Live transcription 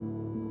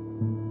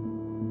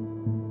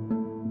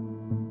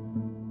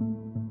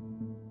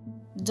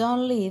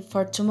Don't leave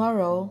for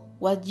tomorrow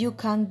what you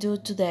can't do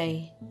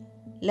today.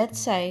 Let's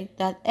say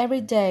that every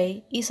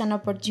day is an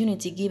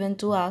opportunity given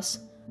to us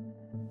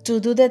to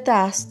do the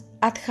task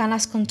at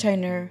Hannah's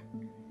container.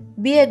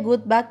 Be a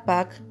good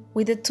backpack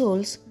with the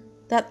tools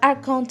that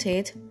are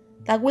counted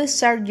that will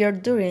serve you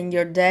during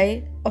your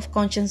day of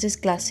consciences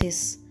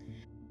classes.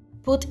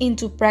 Put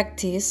into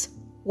practice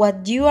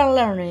what you are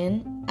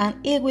learning and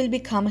it will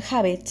become a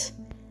habit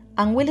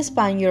and will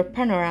expand your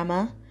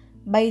panorama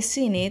by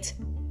seeing it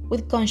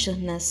with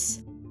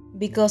consciousness.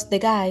 Because the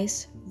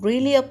guys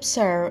really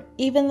observe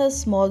even the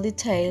small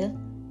detail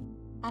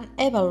and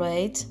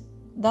evaluate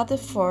that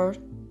effort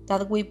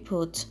that we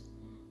put.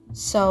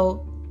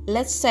 So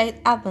let's take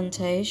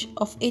advantage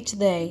of each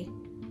day.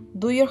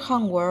 Do your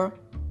homework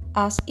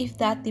as if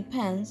that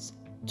depends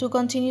to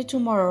continue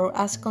tomorrow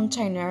as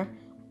container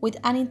with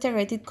an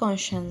integrated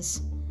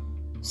conscience,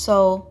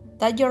 so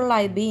that your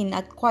life being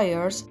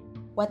acquires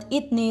what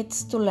it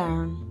needs to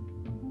learn.